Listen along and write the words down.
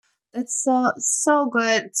It's so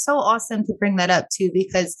good. So awesome to bring that up too,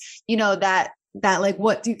 because that like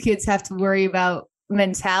what do kids have to worry about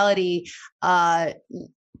mentality. Uh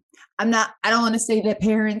I don't want to say that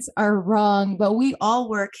parents are wrong, but we all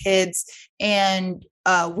were kids, and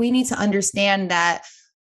we need to understand that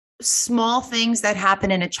small things that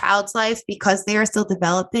happen in a child's life, because they are still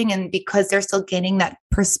developing and because they're still gaining that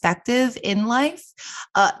perspective in life,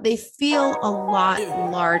 they feel a lot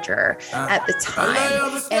larger at the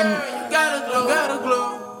time. And Gotta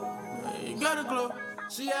glow. You gotta glow.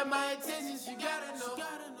 She had my attention, she gotta know.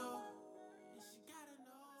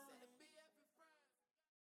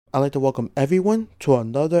 I'd like to welcome everyone to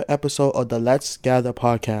another episode of the Let's Gather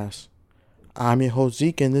podcast. I'm your host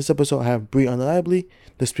Zeke, and in this episode I have Bree Unreliably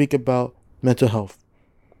to speak about mental health.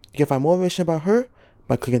 You can find more information about her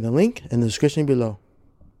by clicking the link in the description below.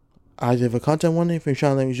 I leave a content warning if you're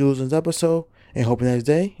trying to use this episode, and hope you have a nice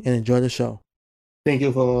day and enjoy the show. Thank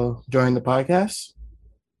you for joining the podcast.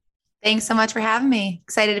 Thanks so much for having me.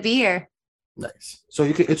 Excited to be here. Nice. So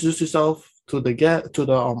you can introduce yourself to the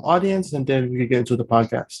audience, and then we can get into the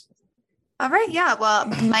podcast. All right. Yeah. Well,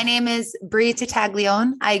 my name is Bree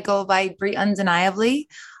Tataglione. I go by Bree Undeniably.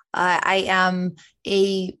 I am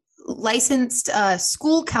a licensed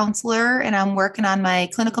school counselor, and I'm working on my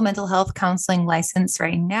clinical mental health counseling license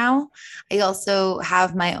right now. I also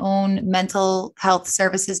have my own mental health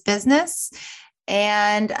services business.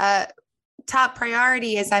 And top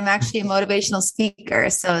priority is I'm actually a motivational speaker.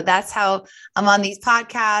 So that's how I'm on these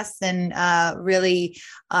podcasts and really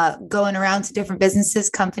going around to different businesses,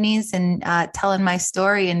 companies, and telling my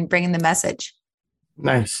story and bringing the message.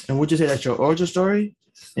 Nice. And would you say that's your origin story?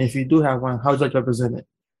 And if you do have one, how would you like to represent it?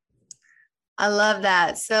 I love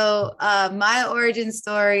that. So my origin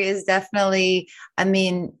story is definitely,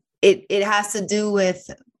 it has to do with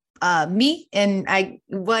me and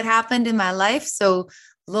what happened in my life. So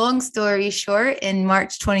long story short, in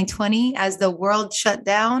March 2020, as the world shut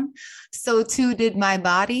down, so too did my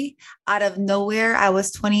body. Out of nowhere, I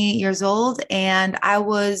was 28 years old and I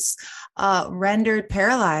was rendered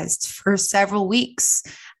paralyzed for several weeks.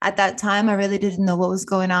 At that time, I really didn't know what was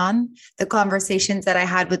going on. The conversations that I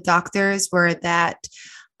had with doctors were that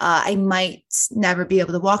I might never be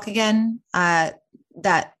able to walk again,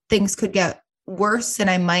 that things could get worse and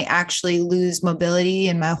I might actually lose mobility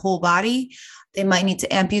in my whole body. They might need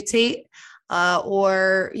to amputate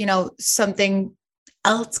or, something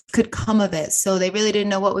else could come of it. So they really didn't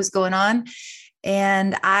know what was going on.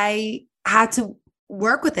 And I had to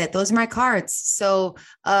work with it. Those are my cards. So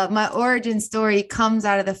my origin story comes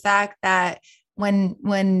out of the fact that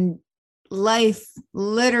when life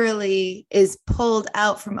literally is pulled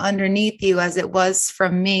out from underneath you, as it was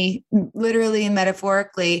from me, literally and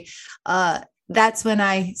metaphorically, that's when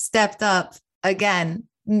I stepped up again,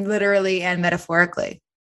 literally and metaphorically.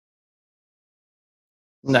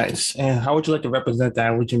 Nice. And how would you like to represent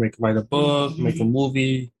that? Would you write a book, make a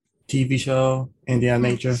movie, TV show, anything of that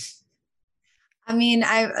nature? I mean,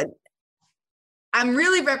 I'm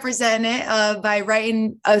really representing it by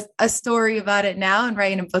writing a story about it now and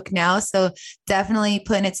writing a book now. So definitely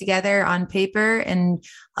putting it together on paper and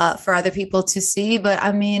for other people to see. But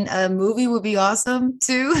I mean, a movie would be awesome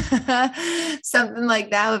too. Something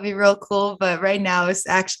like that would be real cool. But right now it's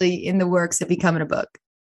actually in the works of becoming a book.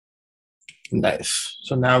 Nice.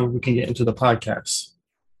 So now we can get into the podcast.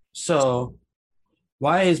 So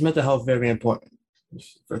why is mental health very important?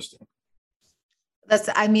 First thing.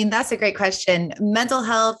 That's a great question. Mental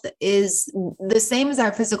health is the same as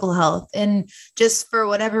our physical health. And just for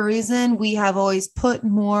whatever reason, we have always put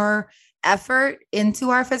more effort into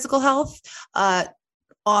our physical health.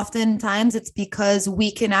 Oftentimes it's because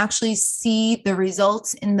we can actually see the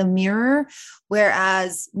results in the mirror,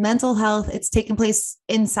 whereas mental health, it's taking place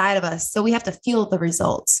inside of us. So we have to feel the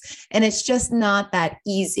results, and it's just not that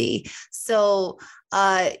easy. So,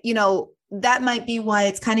 that might be why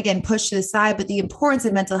it's kind of getting pushed to the side. But the importance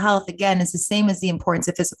of mental health, again, is the same as the importance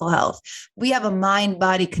of physical health. We have a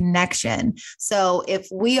mind-body connection. So if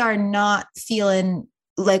we are not feeling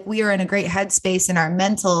like we are in a great headspace in our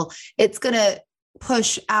mental, it's going to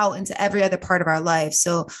push out into every other part of our life.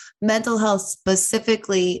 So mental health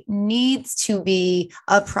specifically needs to be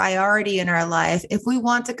a priority in our life if we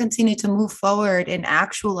want to continue to move forward and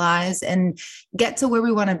actualize and get to where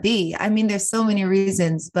we want to be. I mean, there's so many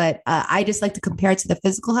reasons, but I just like to compare it to the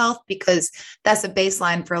physical health because that's a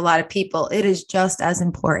baseline for a lot of people. It is just as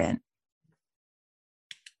important.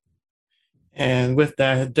 And with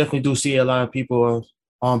that, I definitely do see a lot of people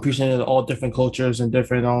preaching all different cultures and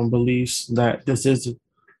different beliefs that this is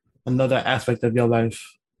another aspect of your life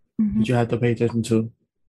that you have to pay attention to.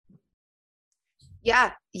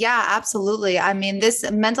 Yeah, Yeah, absolutely. I mean, this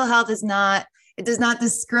mental health is not, it does not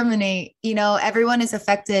discriminate. You know, everyone is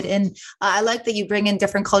affected. And I like that you bring in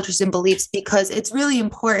different cultures and beliefs because it's really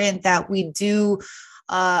important that we do,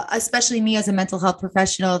 especially me as a mental health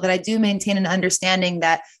professional, that I do maintain an understanding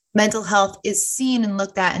that mental health is seen and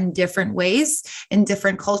looked at in different ways in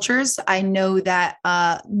different cultures. I know that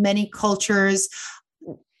many cultures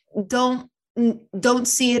don't don't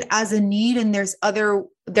see it as a need, and there's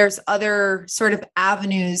other sort of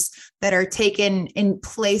avenues that are taken in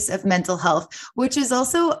place of mental health, which is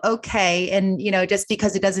also okay. And just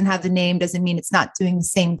because it doesn't have the name doesn't mean it's not doing the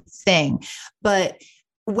same thing. But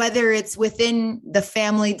whether it's within the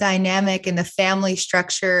family dynamic and the family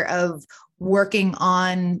structure of working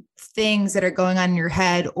on things that are going on in your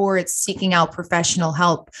head, or it's seeking out professional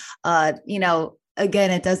help,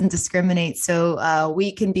 again, it doesn't discriminate. So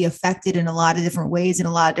we can be affected in a lot of different ways, in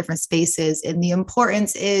a lot of different spaces. And the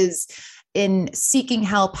importance is in seeking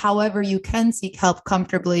help, however you can seek help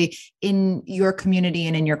comfortably in your community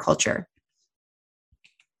and in your culture.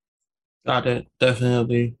 Got it.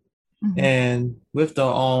 Definitely. Mm-hmm. And with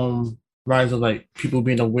the rise of like people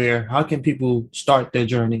being aware, how can people start their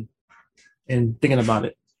journey and thinking about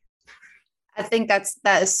it? I think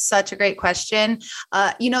that is such a great question.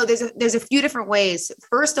 There's a few different ways.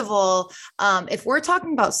 First of all, if we're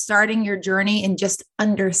talking about starting your journey and just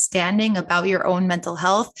understanding about your own mental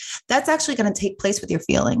health, that's actually going to take place with your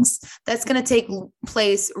feelings. That's going to take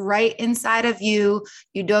place right inside of you.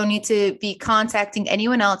 You don't need to be contacting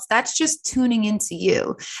anyone else. That's just tuning into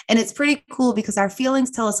you. And it's pretty cool because our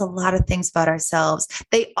feelings tell us a lot of things about ourselves.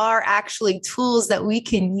 They are actually tools that we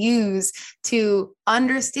can use to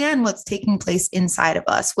understand what's taking place inside of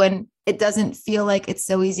us when it doesn't feel like it's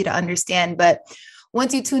so easy to understand. But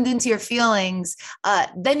once you tuned into your feelings,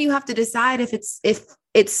 then you have to decide if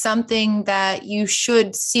it's something that you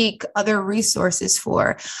should seek other resources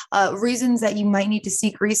for. Reasons that you might need to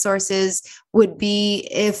seek resources would be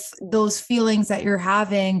if those feelings that you're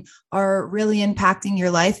having are really impacting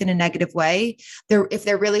your life in a negative way. If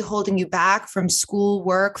they're really holding you back from school,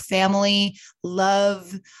 work, family,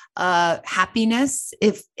 love, happiness,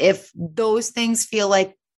 if those things feel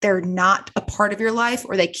like they're not a part of your life,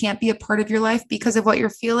 or they can't be a part of your life because of what you're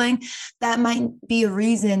feeling, that might be a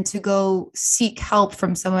reason to go seek help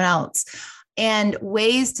from someone else. And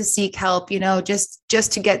ways to seek help,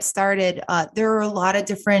 just to get started, there are a lot of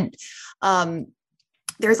different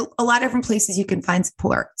there's a lot of different places you can find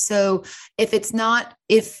support. So if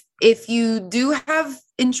you do have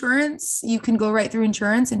insurance, you can go right through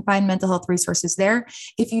insurance and find mental health resources there.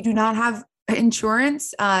 If you do not have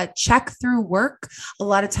insurance, check through work. A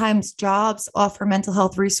lot of times jobs offer mental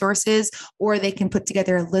health resources, or they can put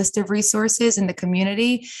together a list of resources in the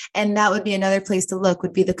community. And that would be another place to look,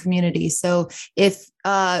 would be the community. So if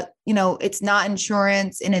it's not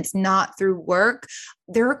insurance and it's not through work,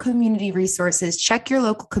 there are community resources. Check your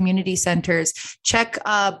local community centers, check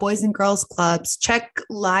boys and girls clubs, check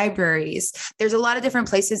libraries. There's a lot of different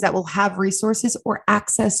places that will have resources or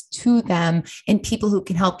access to them, and people who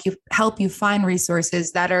can help you find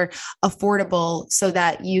resources that are affordable so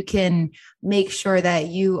that you can make sure that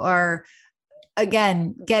you are,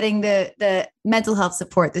 again, getting the mental health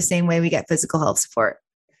support the same way we get physical health support.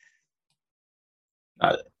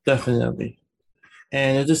 Definitely.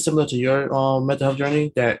 And is this similar to your mental health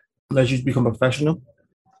journey that led you to become a professional?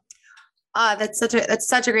 That's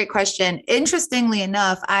such a great question. Interestingly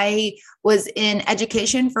enough, I was in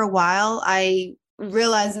education for a while. I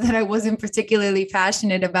realized that I wasn't particularly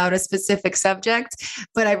passionate about a specific subject,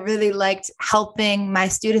 but I really liked helping my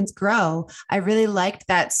students grow. I really liked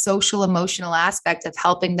that social emotional aspect of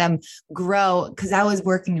helping them grow, because I was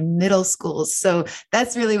working in middle schools. So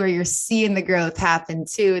that's really where you're seeing the growth happen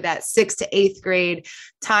too, that 6th to 8th grade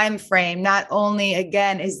time frame. Not only,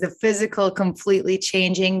 again, is the physical completely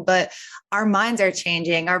changing, but our minds are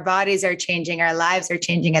changing, our bodies are changing, our lives are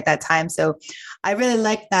changing at that time. So I really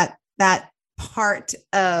liked that part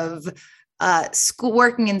of school,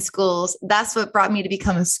 working in schools. That's what brought me to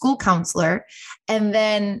become a school counselor. And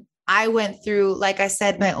then I went through, like I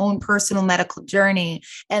said, my own personal medical journey.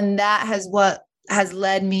 And that has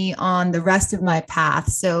led me on the rest of my path.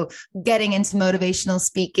 So getting into motivational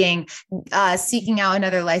speaking, seeking out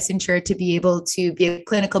another licensure to be able to be a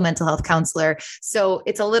clinical mental health counselor. So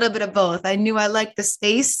it's a little bit of both. I knew I liked the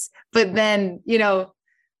space, but then,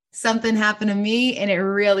 something happened to me and it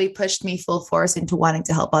really pushed me full force into wanting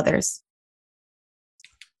to help others.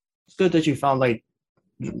 It's good that you found like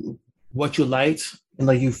what you liked and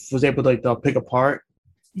like you was able to like pick apart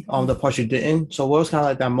the parts you didn't. So what was kind of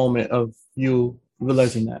like that moment of you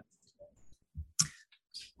realizing that?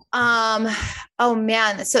 Oh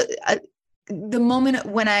man. So the moment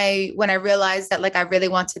when I realized that like I really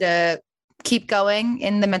wanted to keep going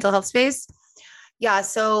in the mental health space. Yeah.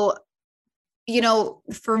 So,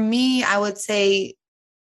 for me, I would say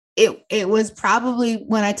it was probably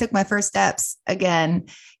when I took my first steps again,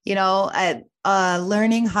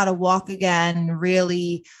 learning how to walk again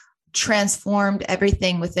really transformed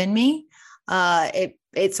everything within me.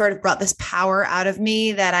 It sort of brought this power out of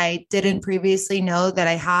me that I didn't previously know that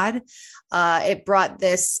I had. It brought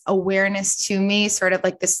this awareness to me, sort of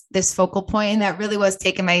like this focal point, and that really was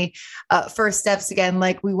taking my first steps again.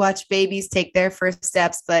 Like we watch babies take their first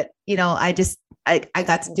steps, but I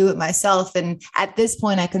got to do it myself. And at this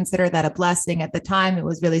point, I consider that a blessing. At the time, it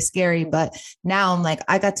was really scary, but now I'm like,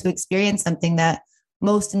 I got to experience something that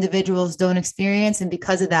most individuals don't experience, and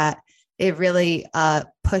because of that, it really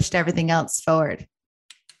pushed everything else forward.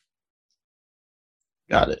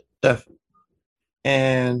 Got it. Definitely.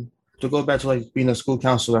 And to go back to like being a school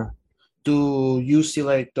counselor, do you see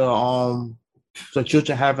like the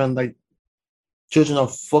children having like children are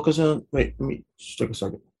focusing? Wait, let me just take a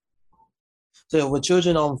second. So when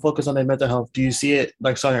children focus on their mental health, do you see it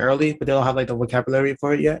like starting early, but they don't have like the vocabulary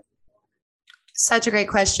for it yet? Such a great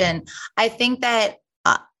question. I think that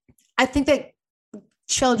uh, I think that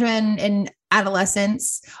children and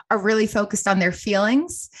adolescents are really focused on their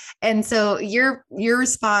feelings. And so you're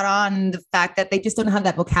spot on the fact that they just don't have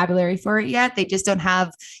that vocabulary for it yet. They just don't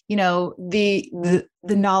have,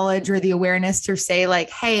 the knowledge or the awareness to say like,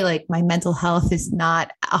 hey, like my mental health is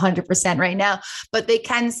not 100% right now, but they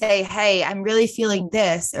can say, hey, I'm really feeling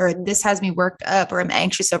this, or this has me worked up, or I'm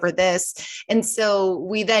anxious over this. And so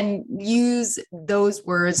we then use those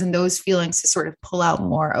words and those feelings to sort of pull out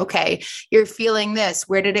more. Okay, you're feeling this.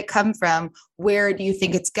 Where did it come from? Where do you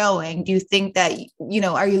think it's going? Do you think that,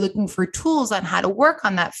 are you looking for tools on how to work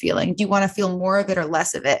on that feeling? Do you want to feel more of it or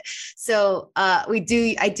less of it? So I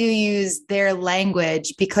do use their language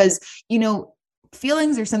because,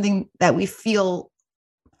 feelings are something that we feel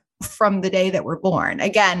from the day that we're born.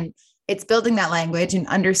 Again, it's building that language and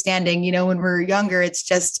understanding, when we're younger, it's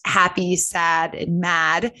just happy, sad, and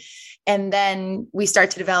mad. And then we start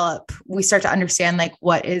to understand like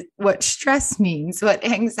what stress means, what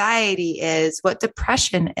anxiety is, what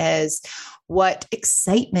depression is, what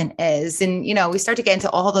excitement is. And, we start to get into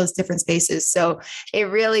all those different spaces. So it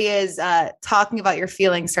really is talking about your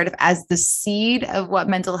feelings sort of as the seed of what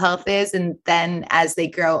mental health is. And then as they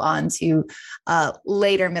grow on to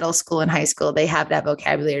later middle school and high school, they have that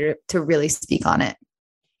vocabulary to really speak on it.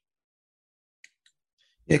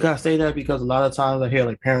 Yeah, can I say that because a lot of times I hear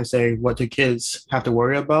like parents say what their kids have to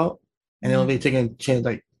worry about, and they'll be taking a chance,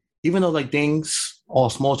 like even though like things are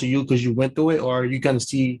small to you because you went through it, or you can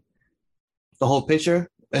see the whole picture.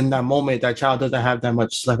 In that moment, that child doesn't have that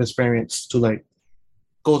much life experience to like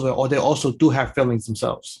go through it, or they also do have feelings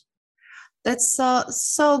themselves. That's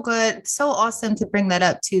so good, so awesome to bring that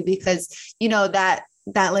up too, because that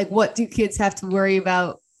like what do kids have to worry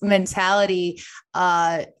about mentality.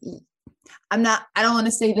 I don't want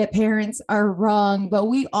to say that parents are wrong, but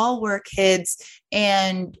we all were kids,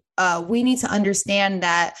 and we need to understand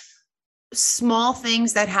that small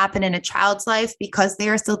things that happen in a child's life, because they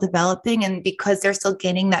are still developing and because they're still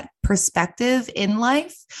gaining that perspective in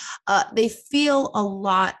life, they feel a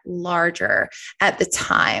lot larger at the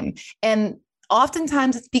time. And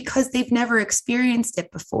oftentimes it's because they've never experienced it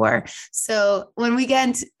before. So when we get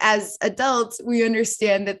into, as adults, we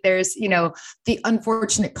understand that there's, the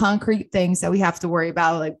unfortunate concrete things that we have to worry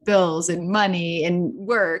about, like bills and money and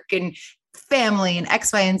work and family and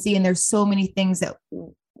X, Y, and Z. And there's so many things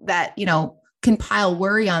that can pile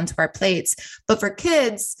worry onto our plates. But for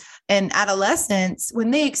kids and adolescents,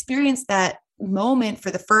 when they experience that moment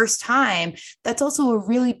for the first time, that's also a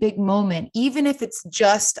really big moment, even if it's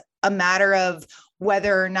just a matter of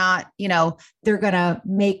whether or not, they're going to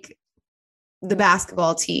make the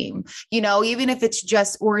basketball team, even if it's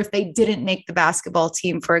just, or if they didn't make the basketball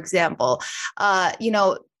team, for example,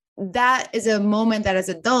 that is a moment that as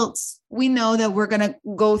adults, we know that we're going to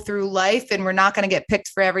go through life and we're not going to get picked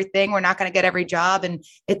for everything. We're not going to get every job, and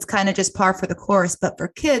it's kind of just par for the course. But for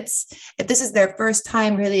kids, if this is their first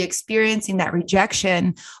time really experiencing that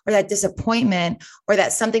rejection or that disappointment, or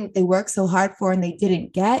that's something that they worked so hard for and they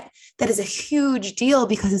didn't get, that is a huge deal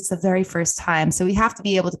because it's the very first time. So we have to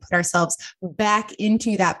be able to put ourselves back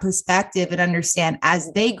into that perspective and understand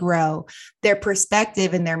as they grow, their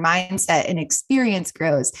perspective and their mindset and experience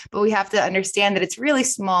grows. But we have to understand that it's really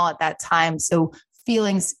small at that time. So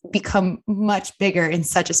feelings become much bigger in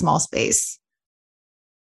such a small space.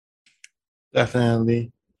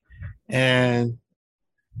 Definitely. And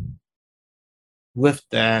with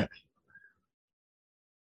that,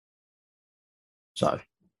 sorry,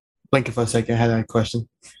 blinking for a second. I had that question.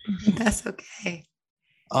 That's okay.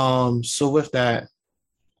 So with that,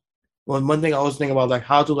 one thing I was thinking about, like,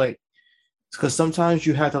 how to like, because sometimes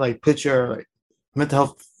you have to like put your like mental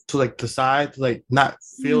health to like the side to like not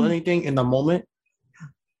feel anything in the moment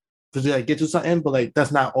to like get to something, but like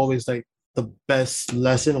that's not always like the best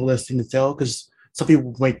lesson or best thing to tell because some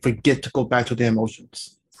people might forget to go back to their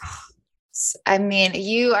emotions. I mean,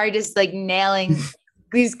 you are just like nailing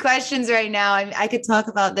these questions right now. I could talk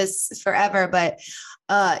about this forever, but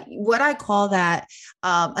what I call that,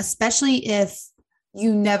 especially if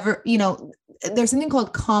you never, there's something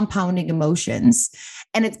called compounding emotions.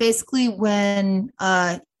 And it's basically when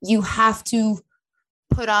you have to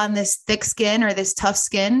put on this thick skin or this tough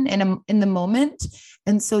skin in the moment.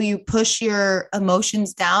 And so you push your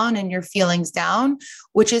emotions down and your feelings down,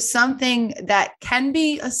 which is something that can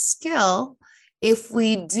be a skill if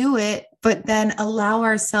we do it, but then allow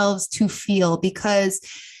ourselves to feel, because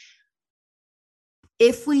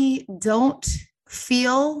if we don't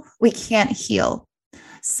feel, we can't heal.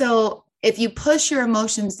 So if you push your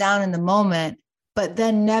emotions down in the moment, but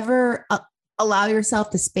then never allow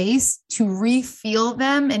yourself the space to re-feel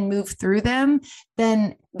them and move through them,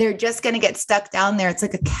 then they're just going to get stuck down there. It's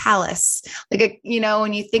like a callus,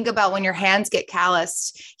 when you think about when your hands get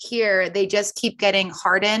calloused here, they just keep getting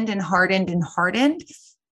hardened and hardened and hardened.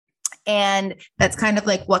 And that's kind of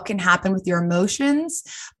like what can happen with your emotions.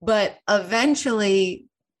 But eventually,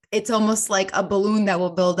 it's almost like a balloon that will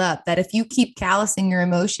build up, that if you keep callousing your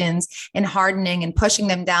emotions and hardening and pushing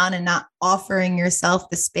them down and not offering yourself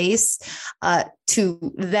the space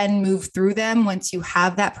to then move through them once you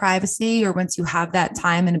have that privacy or once you have that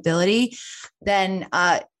time and ability, then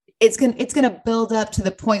it's going to build up to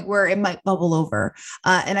the point where it might bubble over.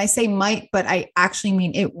 And I say might, but I actually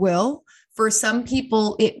mean it will. For some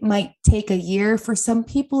people, it might take a year. For some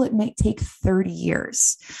people, it might take 30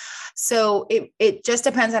 years. So it just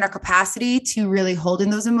depends on our capacity to really hold in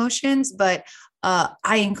those emotions. But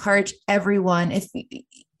I encourage everyone, if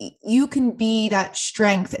you can be that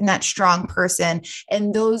strength and that strong person,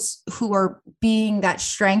 and those who are being that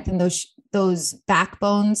strength and those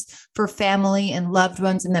backbones for family and loved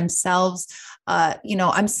ones and themselves,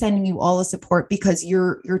 I'm sending you all the support, because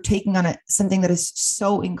you're taking on something that is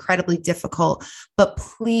so incredibly difficult. But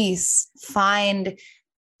please find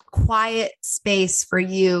quiet space for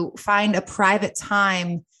you. Find a private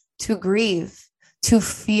time to grieve, to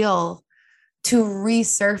feel, to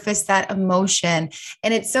resurface that emotion.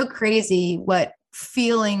 And it's so crazy what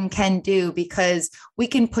feeling can do, because we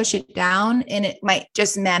can push it down and it might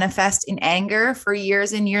just manifest in anger for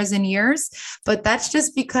years and years and years. But that's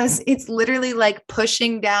just because it's literally like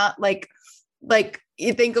pushing down, like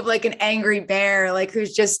you think of like an angry bear, like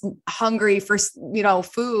who's just hungry for,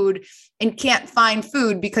 food and can't find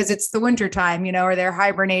food because it's the winter time, or they're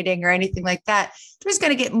hibernating or anything like that. They're just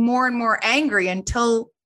going to get more and more angry until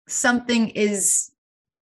something is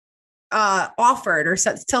offered, or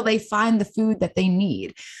until they find the food that they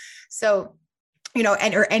need. So,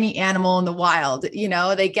 or any animal in the wild,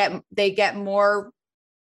 they get more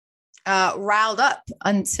riled up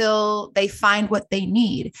until they find what they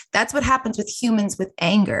need. That's what happens with humans with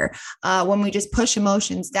anger. When we just push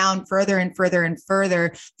emotions down further and further and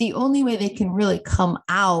further, the only way they can really come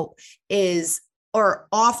out is, or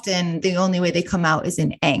often the only way they come out is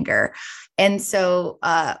in anger. And so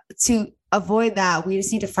to avoid that, we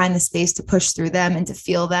just need to find the space to push through them and to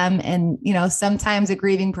feel them. And, sometimes a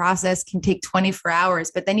grieving process can take 24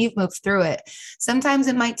 hours, but then you've moved through it. Sometimes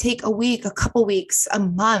it might take a week, a couple weeks, a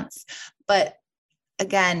month, but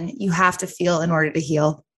again, you have to feel in order to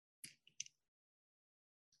heal.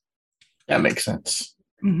 That makes sense.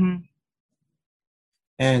 Mm-hmm.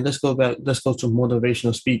 And let's go to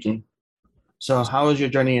motivational speaking. So how is your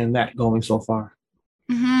journey in that going so far?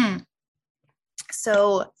 Mm-hmm.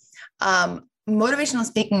 So, motivational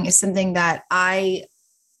speaking is something that I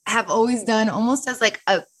have always done almost as like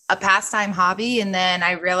a pastime hobby. And then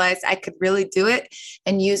I realized I could really do it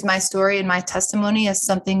and use my story and my testimony as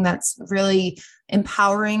something that's really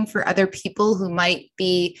empowering for other people who might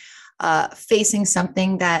be facing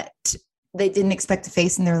something that they didn't expect to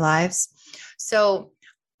face in their lives. So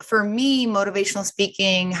for me, motivational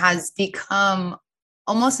speaking has become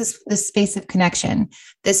almost this space of connection,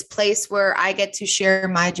 this place where I get to share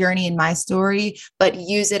my journey and my story, but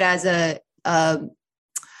use it as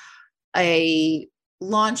a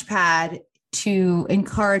launch pad to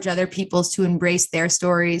encourage other people to embrace their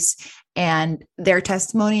stories and their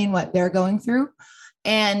testimony and what they're going through.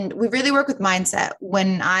 And we really work with mindset.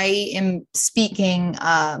 When I am speaking,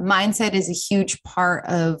 mindset is a huge part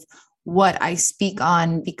of what I speak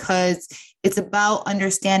on, because it's about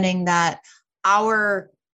understanding that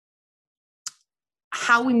our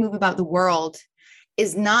how we move about the world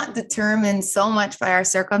is not determined so much by our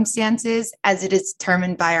circumstances as it is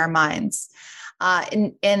determined by our minds.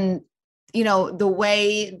 And the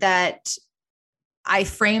way that I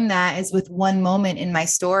frame that is with one moment in my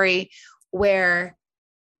story where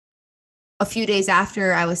a few days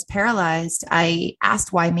after I was paralyzed, I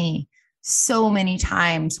asked, why me? So many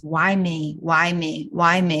times, why me? Why me?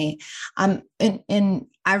 Why me? And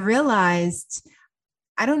I realized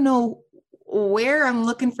I don't know where I'm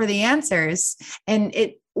looking for the answers, and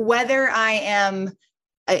whether I am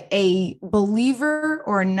a believer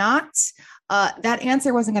or not, that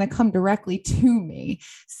answer wasn't going to come directly to me.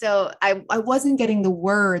 So I wasn't getting the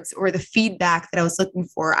words or the feedback that I was looking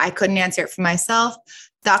for. I couldn't answer it for myself.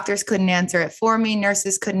 Doctors couldn't answer it for me.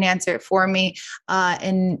 Nurses couldn't answer it for me.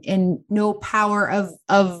 And no power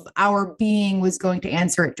of our being was going to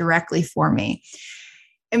answer it directly for me.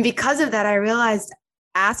 And because of that, I realized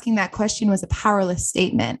asking that question was a powerless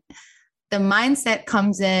statement. The mindset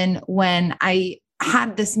comes in when I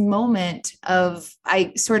had this moment of,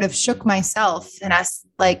 I sort of shook myself and asked,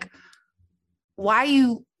 like, why are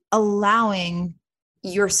you allowing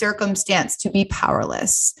your circumstance to be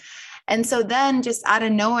powerless? And so then just out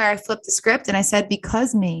of nowhere, I flipped the script and I said,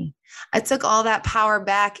 because me. I took all that power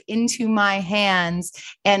back into my hands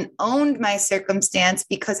and owned my circumstance,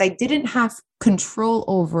 because I didn't have control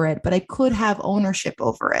over it, but I could have ownership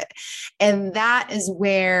over it. And that is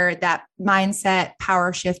where that mindset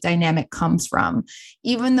power shift dynamic comes from.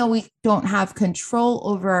 Even though we don't have control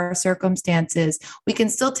over our circumstances, we can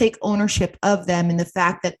still take ownership of them in the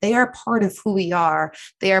fact that they are part of who we are.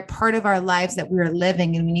 They are part of our lives that we are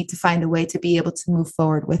living, and we need to find a way to be able to move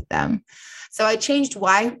forward with them. So I changed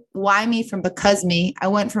why me from because me. I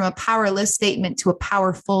went from a powerless statement to a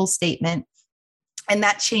powerful statement. And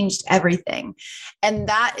that changed everything. And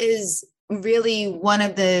that is really one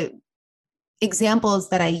of the examples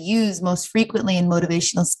that I use most frequently in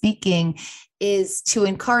motivational speaking, is to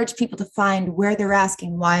encourage people to find where they're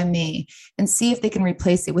asking why me, and see if they can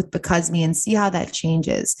replace it with because me, and see how that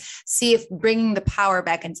changes. See if bringing the power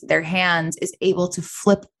back into their hands is able to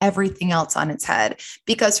flip everything else on its head.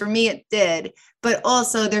 Because for me, it did. But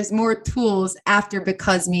also there's more tools after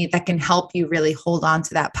because me that can help you really hold on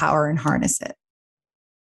to that power and harness it.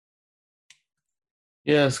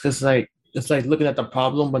 Yes, because it's like looking at the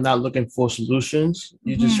problem but not looking for solutions.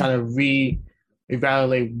 You're just trying to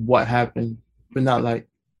reevaluate what happened, but not like,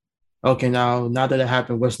 okay, now that it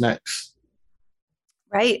happened, what's next?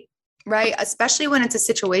 Right. Especially when it's a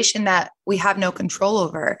situation that we have no control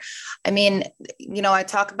over. I mean, I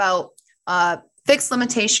talk about fixed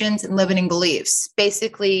limitations and limiting beliefs.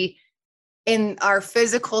 Basically, in our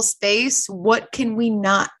physical space, what can we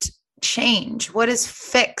not change? What is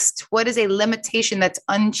fixed? What is a limitation that's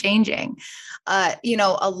unchanging? A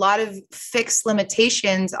lot of fixed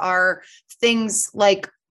limitations are things like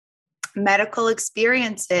medical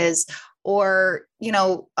experiences or,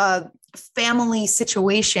 family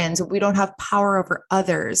situations. We don't have power over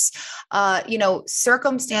others,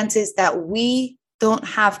 circumstances that we don't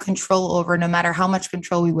have control over, no matter how much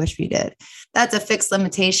control we wish we did. That's a fixed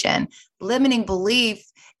limitation. Limiting belief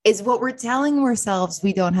is what we're telling ourselves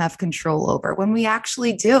we don't have control over when we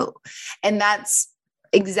actually do. And that's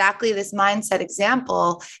exactly this mindset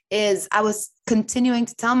example. Is I was continuing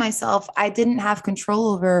to tell myself I didn't have control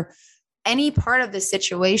over any part of the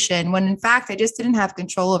situation, when in fact I just didn't have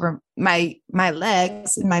control over my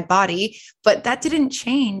legs and my body. But that didn't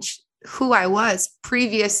change who I was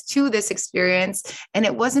previous to this experience, and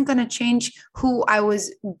it wasn't going to change who I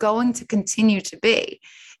was going to continue to be.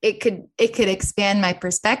 It could expand my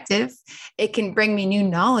perspective. It can bring me new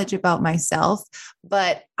knowledge about myself,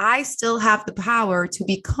 but I still have the power to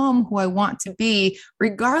become who I want to be,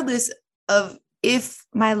 regardless of if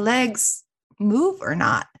my legs move or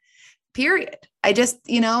not, period. I just,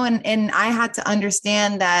 and I had to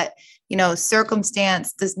understand that,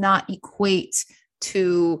 circumstance does not equate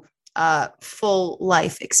to full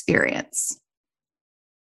life experience.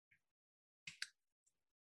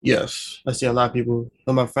 Yes, I see a lot of people.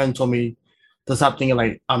 So my friend told me to stop thinking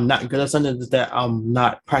like I'm not good at something, is that I'm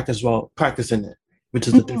not practicing it, which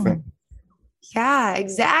is the difference. Yeah,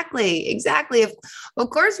 exactly. Of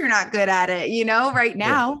course you're not good at it, right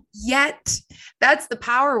now, yet. That's the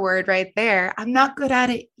power word right there. I'm not good at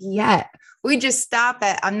it yet. We just stop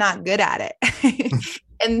at I'm not good at it.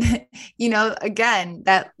 And, again,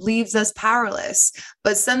 that leaves us powerless.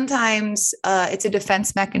 But sometimes it's a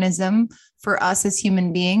defense mechanism for us as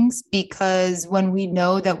human beings, because when we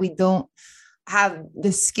know that we don't have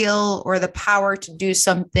the skill or the power to do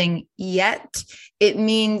something yet, it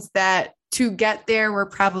means that to get there, we're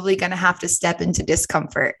probably going to have to step into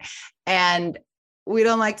discomfort. And we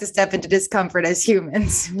don't like to step into discomfort as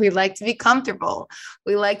humans. We like to be comfortable.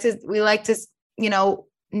 We like to, you know,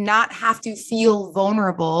 not have to feel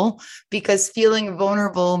vulnerable, because feeling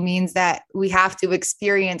vulnerable means that we have to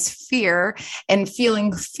experience fear, and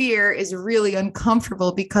feeling fear is really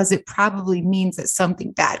uncomfortable because it probably means that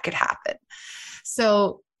something bad could happen.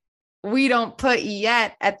 So we don't put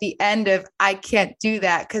yet at the end of I can't do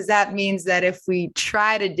that, because that means that if we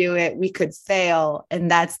try to do it, we could fail. And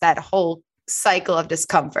that's that whole cycle of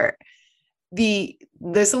discomfort. The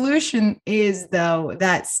solution is, though,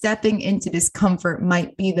 that stepping into discomfort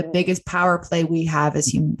might be the biggest power play we have as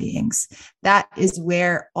human beings. That is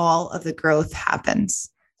where all of the growth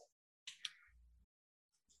happens.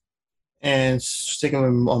 And sticking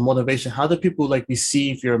with motivation, how do people like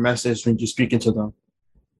receive your message when you're speaking to them?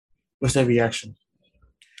 What's their reaction?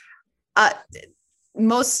 All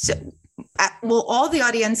the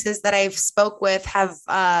audiences that I've spoke with have,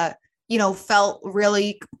 felt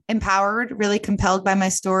really empowered, really compelled by my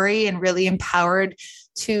story, and really empowered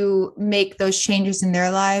to make those changes in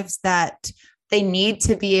their lives that they need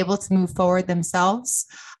to be able to move forward themselves.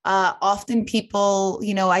 Often people,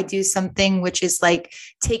 I do something which is like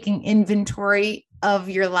taking inventory of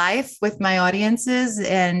your life with my audiences.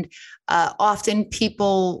 And often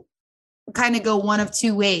people kind of go one of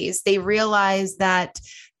two ways. They realize that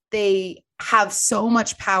they have so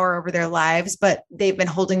much power over their lives, but they've been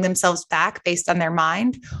holding themselves back based on their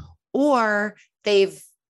mind, or they've,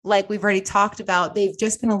 like we've already talked about, they've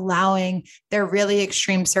just been allowing their really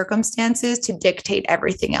extreme circumstances to dictate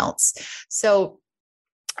everything else. So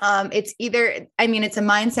it's it's a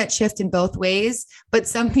mindset shift in both ways, but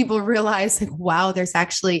some people realize like, wow, there's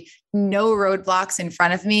actually no roadblocks in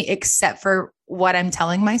front of me except for what I'm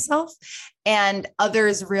telling myself. And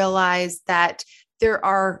others realize that there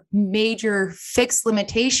are major fixed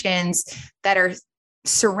limitations that are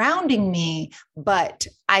surrounding me, but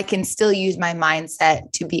I can still use my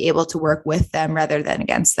mindset to be able to work with them rather than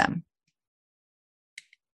against them.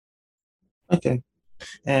 Okay.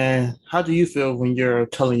 And how do you feel when you're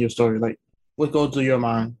telling your story? Like, what goes through your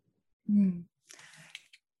mind?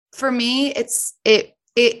 For me,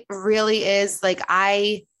 it really is like,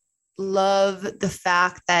 I love the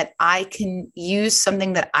fact that I can use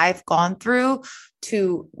something that I've gone through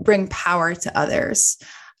to bring power to others.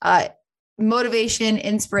 Motivation,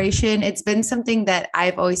 inspiration, it's been something that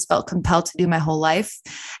I've always felt compelled to do my whole life.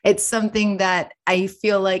 It's something that I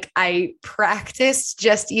feel like I practiced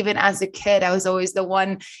just even as a kid. I was always the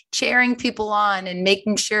one cheering people on and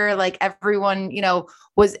making sure like everyone,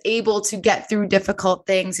 was able to get through difficult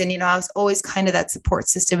things. And, I was always kind of that support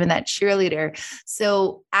system and that cheerleader.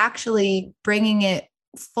 So actually bringing it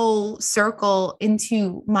full circle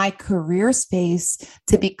into my career space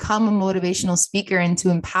to become a motivational speaker and to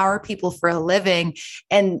empower people for a living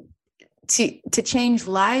and to change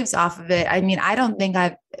lives off of it. I mean, I don't think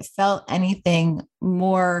I've felt anything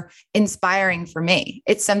more inspiring for me.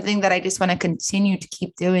 It's something that I just want to continue to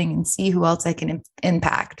keep doing and see who else I can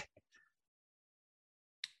impact.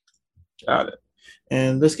 Got it.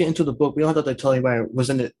 And let's get into the book. We don't have to tell anybody what's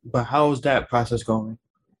in it, but how is that process going?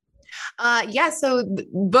 So the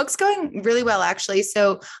book's going really well, actually.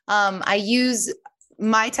 So I use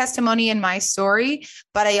my testimony and my story,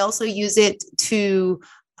 but I also use it to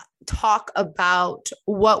talk about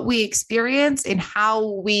what we experience and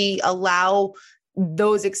how we allow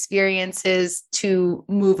those experiences to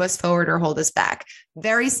move us forward or hold us back.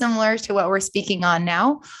 Very similar to what we're speaking on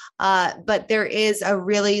now. But there is a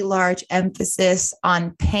really large emphasis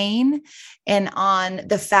on pain and on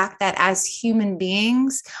the fact that as human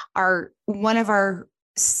beings, one of our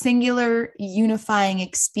singular unifying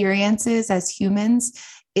experiences as humans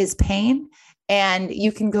is pain. And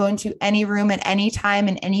you can go into any room at any time,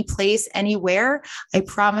 in any place, anywhere. I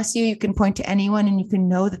promise you can point to anyone and you can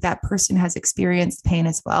know that that person has experienced pain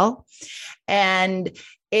as well. And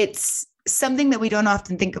it's something that we don't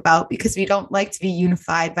often think about because we don't like to be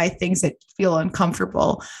unified by things that feel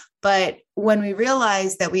uncomfortable. But when we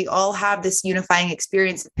realize that we all have this unifying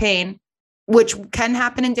experience of pain, which can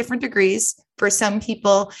happen in different degrees. For some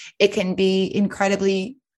people, it can be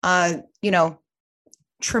incredibly,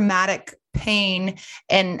 traumatic pain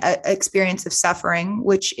and experience of suffering,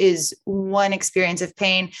 which is one experience of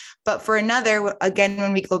pain. But for another, again,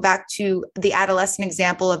 when we go back to the adolescent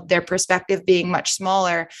example of their perspective being much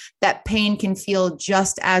smaller, that pain can feel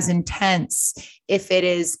just as intense if it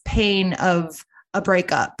is pain of a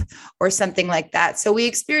breakup or something like that. So we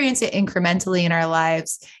experience it incrementally in our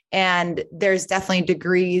lives. And there's definitely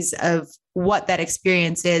degrees of what that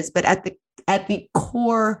experience is. But at the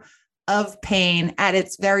core of pain, at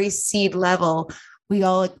its very seed level, we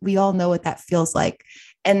all know what that feels like.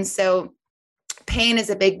 And so pain is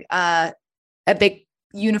a big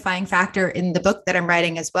unifying factor in the book that I'm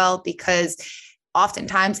writing as well, because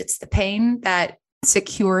oftentimes it's the pain that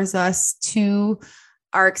secures us to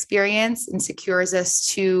our experience and secures us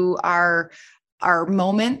to our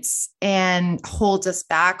moments and holds us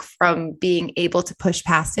back from being able to push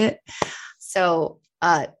past it. So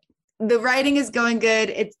the writing is going good.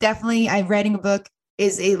 It's definitely, writing a book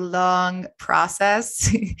is a long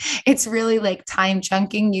process. It's really like time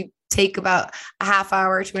chunking. You take about a half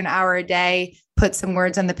hour to an hour a day, put some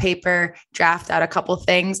words on the paper, draft out a couple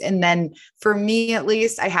things. And then for me, at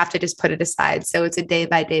least, I have to just put it aside. So it's a day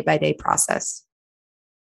by day process.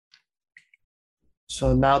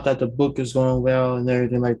 So now that the book is going well and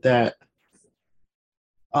everything like that,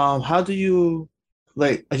 how do you,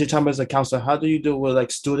 like, as your time as a counselor, how do you deal with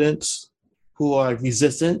like students who are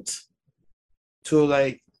resistant to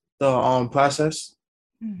like the process?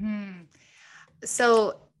 Mm-hmm.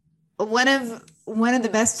 So one of the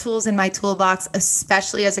best tools in my toolbox,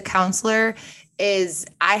 especially as a counselor, is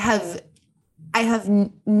I have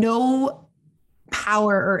no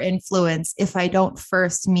power or influence if I don't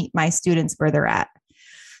first meet my students where they're at.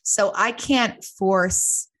 So I can't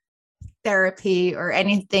force therapy or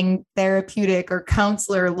anything therapeutic or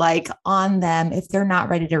counselor like on them if they're not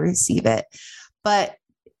ready to receive it. But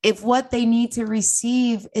if what they need to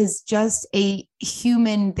receive is just a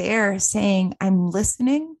human there saying, I'm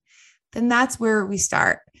listening, then that's where we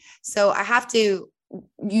start. So I have to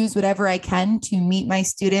use whatever I can to meet my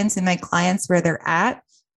students and my clients where they're at.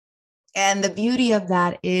 And the beauty of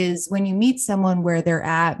that is when you meet someone where they're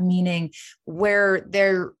at, meaning where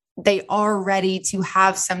they are ready to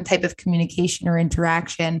have some type of communication or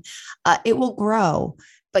interaction, it will grow,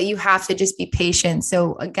 but you have to just be patient.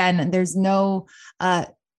 So again, there's no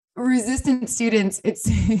resistant students.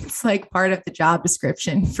 It's like part of the job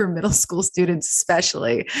description for middle school students,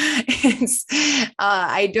 especially.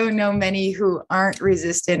 I don't know many who aren't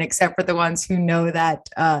resistant, except for the ones who know that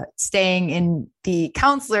staying in the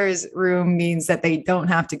counselor's room means that they don't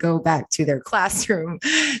have to go back to their classroom.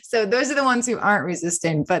 So those are the ones who aren't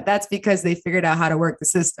resistant, but that's because they figured out how to work the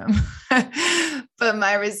system. But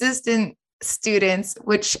my resistant students,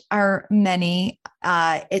 which are many,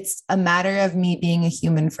 it's a matter of me being a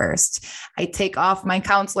human first. I take off my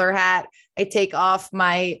counselor hat. I take off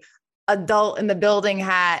my adult in the building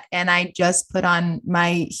hat, and I just put on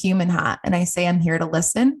my human hat. And I say, I'm here to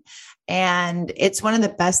listen. And it's one of the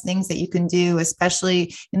best things that you can do,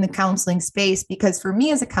 especially in the counseling space, because for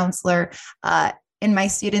me as a counselor, and my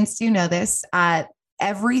students do know this,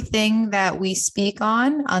 everything that we speak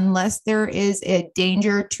on, unless there is a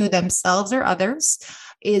danger to themselves or others,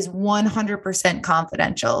 is 100%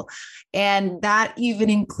 confidential. And that even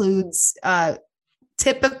includes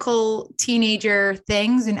typical teenager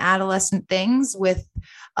things and adolescent things with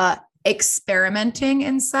experimenting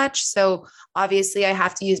and such. So obviously I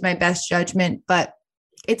have to use my best judgment, but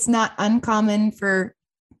it's not uncommon for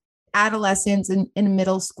adolescents in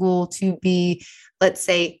middle school to be, let's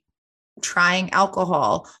say, trying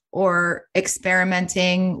alcohol or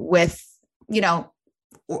experimenting with,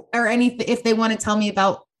 or anything, if they want to tell me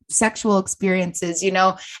about sexual experiences,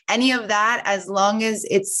 any of that, as long as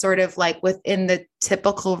it's sort of like within the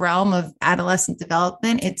typical realm of adolescent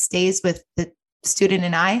development, it stays with the student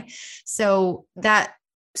and I. So that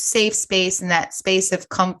safe space and that space of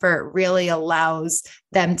comfort really allows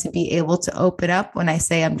them to be able to open up when I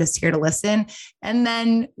say I'm just here to listen. And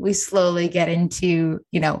then we slowly get into,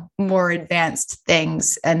 more advanced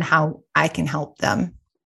things and how I can help them.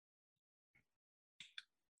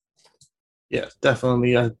 Yeah,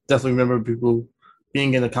 definitely. I definitely remember people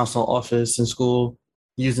being in the council office in school,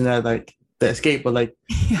 using that like the escape, but like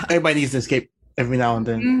everybody needs to escape every now and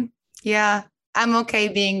then. Mm-hmm. Yeah, I'm okay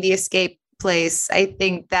being the escape place. I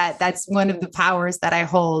think that that's one of the powers that I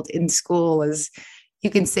hold in school is you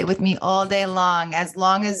can sit with me all day long. As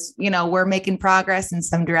we're making progress in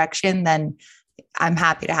some direction, then I'm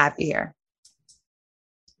happy to have you here.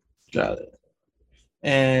 Got it.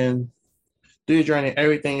 And through your journey,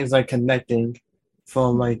 everything is like connecting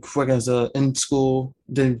from like working as in school,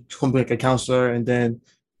 then becoming like a counselor, and then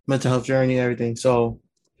mental health journey and everything. So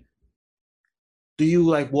do you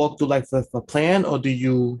like walk through like the plan, or do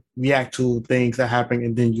you react to things that happen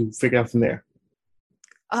and then you figure out from there?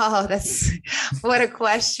 Oh, that's what a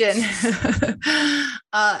question.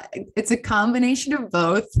 It's a combination of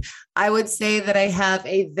both. I would say that I have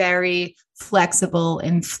a very flexible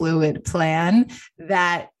and fluid plan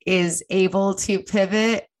that is able to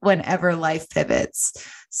pivot whenever life pivots.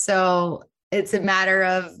 So it's a matter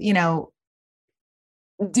of,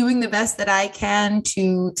 doing the best that I can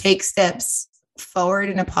to take steps forward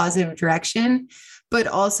in a positive direction. but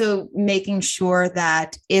also making sure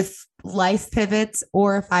that if life pivots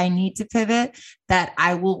or if I need to pivot, that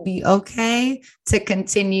I will be okay to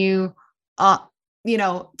continue, to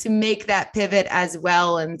make that pivot as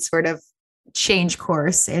well and sort of change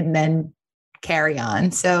course and then carry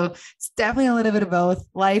on. So it's definitely a little bit of both.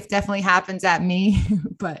 Life definitely happens at me,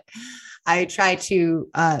 but I try to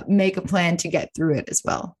make a plan to get through it as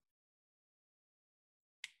well.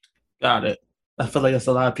 Got it. I feel like there's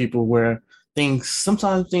a lot of people where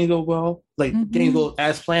sometimes things go well, like things go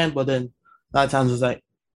as planned, but then a lot of times it's like,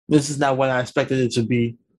 this is not what I expected it to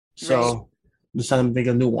be. So just trying to make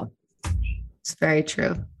a new one. It's very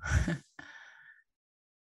true.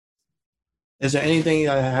 Is there anything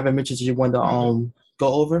I haven't mentioned that you want to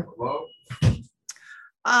go over?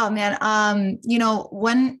 Oh man. One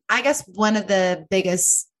of the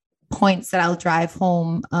biggest points that I'll drive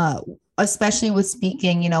home, especially with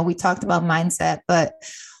speaking, we talked about mindset, but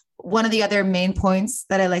one of the other main points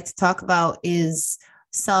that I like to talk about is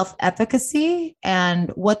self-efficacy.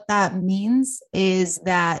 And what that means is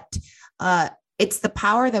that it's the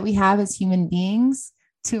power that we have as human beings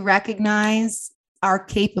to recognize our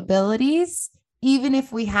capabilities, even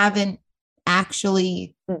if we haven't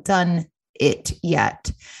actually done it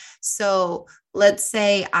yet. So let's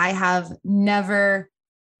say I have never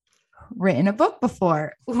written a book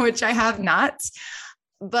before, which I have not,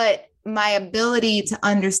 but my ability to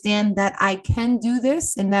understand that I can do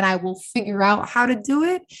this and that I will figure out how to do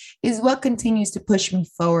it is what continues to push me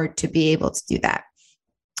forward to be able to do that.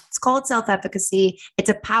 It's called self-efficacy. It's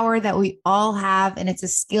a power that we all have, and it's a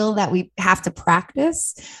skill that we have to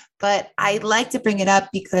practice. But I like to bring it up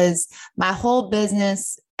because my whole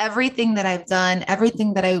business, everything that I've done,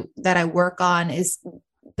 everything that I work on is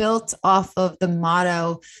built off of the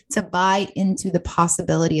motto to buy into the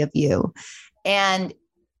possibility of you. And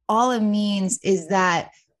all it means is that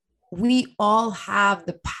we all have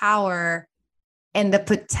the power and the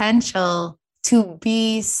potential to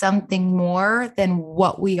be something more than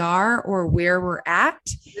what we are or where we're at.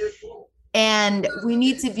 And we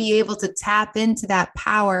need to be able to tap into that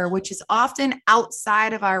power, which is often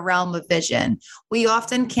outside of our realm of vision. We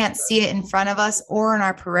often can't see it in front of us or in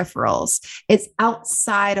our peripherals. It's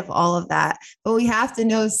outside of all of that. But we have to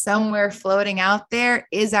know somewhere floating out there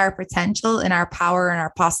is our potential and our power and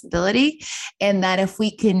our possibility. And that if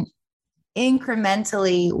we can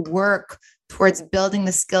incrementally work towards building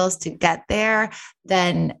the skills to get there,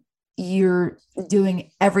 then you're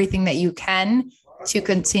doing everything that you can to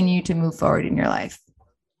continue to move forward in your life.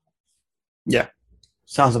 Yeah,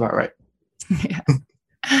 sounds about right. Yeah.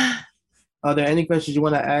 Are there any questions you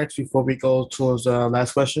want to ask before we go towards the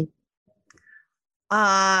last question?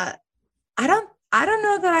 I don't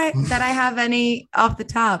know that I have any off the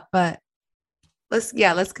top, but let's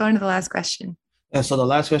go into the last question. And so the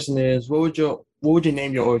last question is, what would you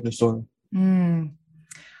name your origin story?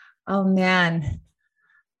 Oh man.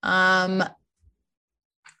 What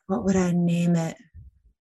would I name it?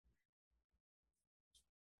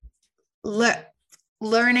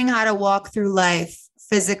 Learning how to walk through life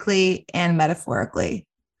physically and metaphorically.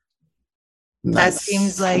 Nice. That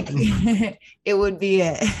seems like it would be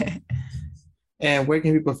it. And where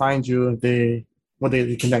can people find you if they want to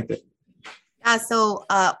get connected? So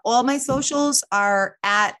all my socials are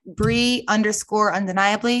at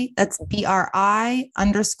Bri_undeniably. That's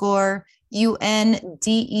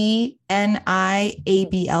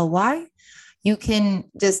BRI_UNDENIABLY. You can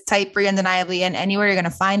just type Bri Undeniably and anywhere you're going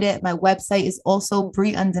to find it. My website is also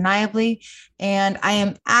Bri Undeniably. And I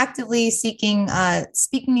am actively seeking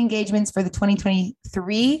speaking engagements for the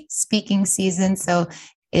 2023 speaking season. So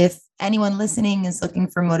if anyone listening is looking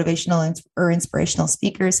for motivational or inspirational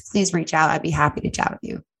speakers, please reach out. I'd be happy to chat with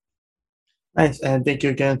you. Nice. And thank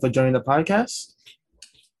you again for joining the podcast.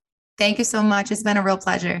 Thank you so much. It's been a real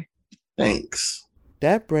pleasure. Thanks.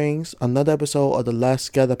 That brings another episode of the Let's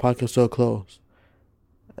Gather podcast to a close.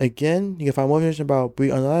 Again, you can find more information about Bri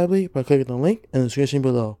Undeniably by clicking the link in the description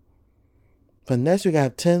below. For next week, I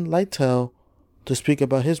have Tim Lightel to speak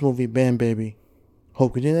about his movie Bam Baby.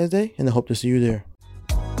 Hope you enjoy that day, and I hope to see you there.